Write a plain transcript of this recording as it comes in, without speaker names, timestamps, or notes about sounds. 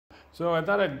So I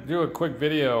thought I'd do a quick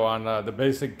video on the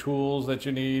basic tools that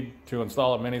you need to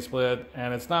install a mini split,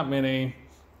 and it's not many.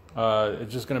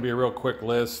 It's just going to be a real quick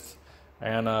list.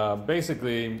 And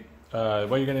basically,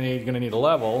 what you're going to need a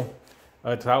level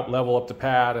to help level up the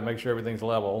pad and make sure everything's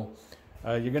level.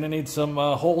 You're going to need some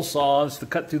hole saws to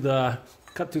cut through the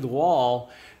wall.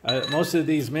 Most of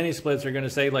these mini splits are going to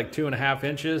say like 2.5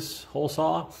 inches hole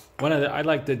saw. I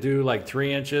like to do like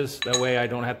 3 inches. That way I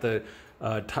don't have to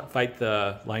fight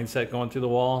the line set going through the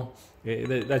wall.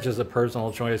 That's just a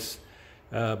personal choice.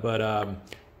 And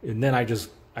then I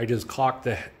just caulk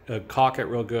it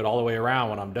real good all the way around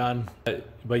when I'm done.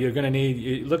 But you're going to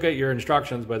you look at your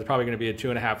instructions, but it's probably going to be a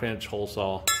 2.5 inch hole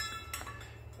saw.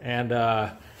 And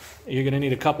you're going to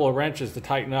need a couple of wrenches to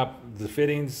tighten up the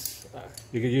fittings.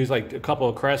 You could use like a couple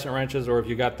of crescent wrenches, or if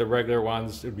you got the regular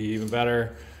ones, it'd be even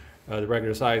better, the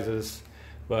regular sizes.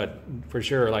 But for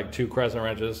sure, like 2 crescent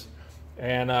wrenches.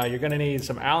 And you're going to need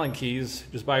some Allen keys.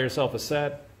 Just buy yourself a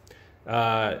set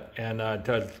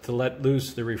to let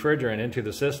loose the refrigerant into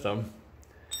the system.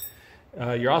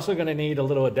 You're also going to need a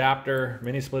little adapter,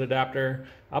 mini split adapter.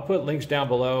 I'll put links down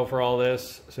below for all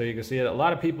this so you can see it. A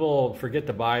lot of people forget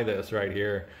to buy this right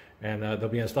here, and they'll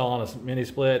be installing a mini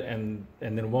split, and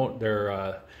then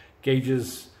their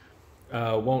gauges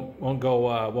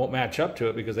won't match up to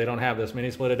it because they don't have this mini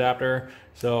split adapter.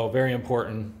 So very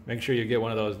important. Make sure you get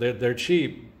one of those. They're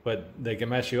cheap, but they can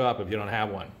mess you up if you don't have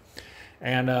one.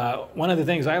 And one of the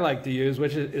things I like to use,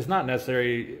 which is not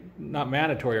necessary, not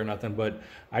mandatory or nothing, but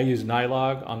I use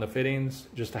Nylog on the fittings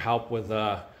just to help with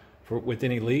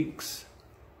any leaks.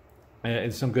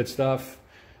 It's some good stuff.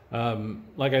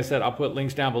 Like I said, I'll put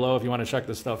links down below if you want to check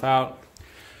this stuff out.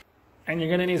 And you're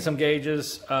going to need some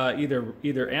gauges,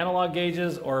 either analog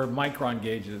gauges or micron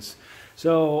gauges.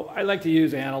 So I like to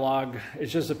use analog.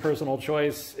 It's just a personal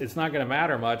choice. It's not going to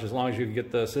matter much as long as you can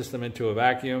get the system into a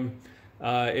vacuum.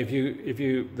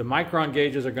 The micron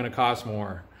gauges are going to cost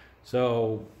more.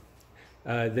 So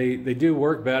they do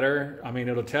work better. I mean,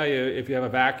 it'll tell you if you have a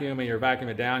vacuum and you're vacuuming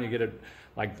it down, you get it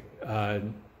like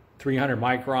 300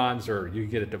 microns, or you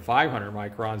get it to 500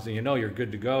 microns, and you know you're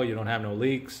good to go. You don't have no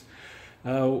leaks.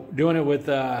 Doing it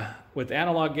with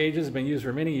analog gauges has been used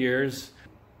for many years.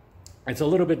 It's a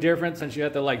little bit different since you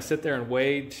have to like sit there and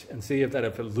wait and see if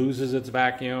it loses its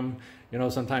vacuum. You know,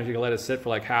 sometimes you can let it sit for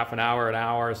like half an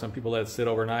hour. Some people let it sit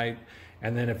overnight.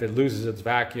 And then if it loses its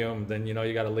vacuum, then you know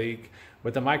you got a leak.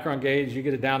 With the micron gauge, you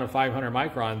get it down to 500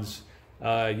 microns,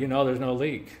 you know there's no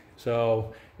leak.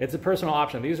 So it's a personal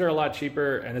option. These are a lot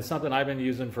cheaper, and it's something I've been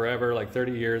using forever, like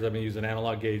 30 years I've been using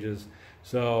analog gauges.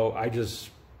 So I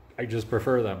just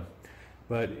prefer them.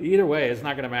 But either way, it's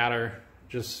not going to matter.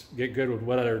 Just get good with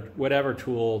whatever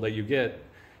tool that you get.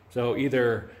 So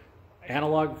either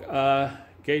analog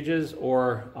gauges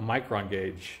or a micron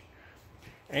gauge.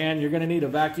 And you're going to need a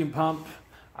vacuum pump.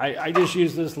 I just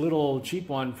use this little cheap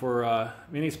one for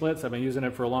mini splits. I've been using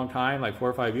it for a long time, like 4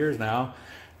 or 5 years now.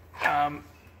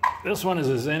 This one is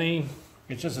a Zenny.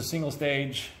 It's just a single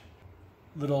stage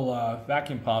little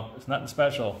vacuum pump. It's nothing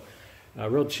special.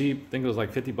 Real cheap. I think it was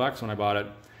like 50 bucks when I bought it.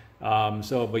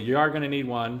 But you are going to need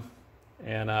one.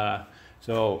 And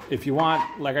so if you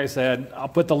want, like I said, I'll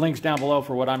put the links down below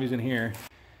for what I'm using here.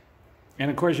 And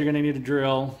of course, you're going to need a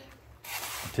drill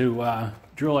to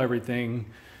drill everything,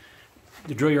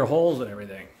 to drill your holes and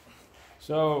everything.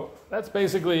 So that's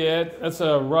basically it. That's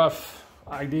a rough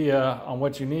idea on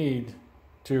what you need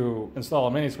to install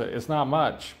a mini split. It's not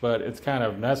much, but it's kind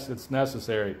of it's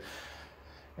necessary.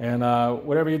 And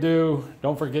whatever you do,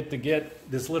 don't forget to get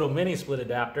this little mini split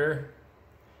adapter,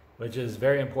 which is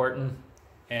very important,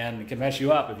 and it can mess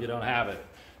you up if you don't have it.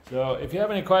 So if you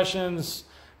have any questions,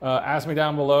 ask me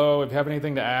down below. If you have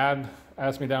anything to add,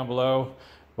 ask me down below.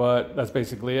 But that's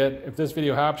basically it. If this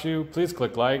video helps you, please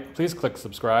click like, please click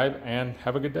subscribe, and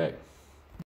have a good day.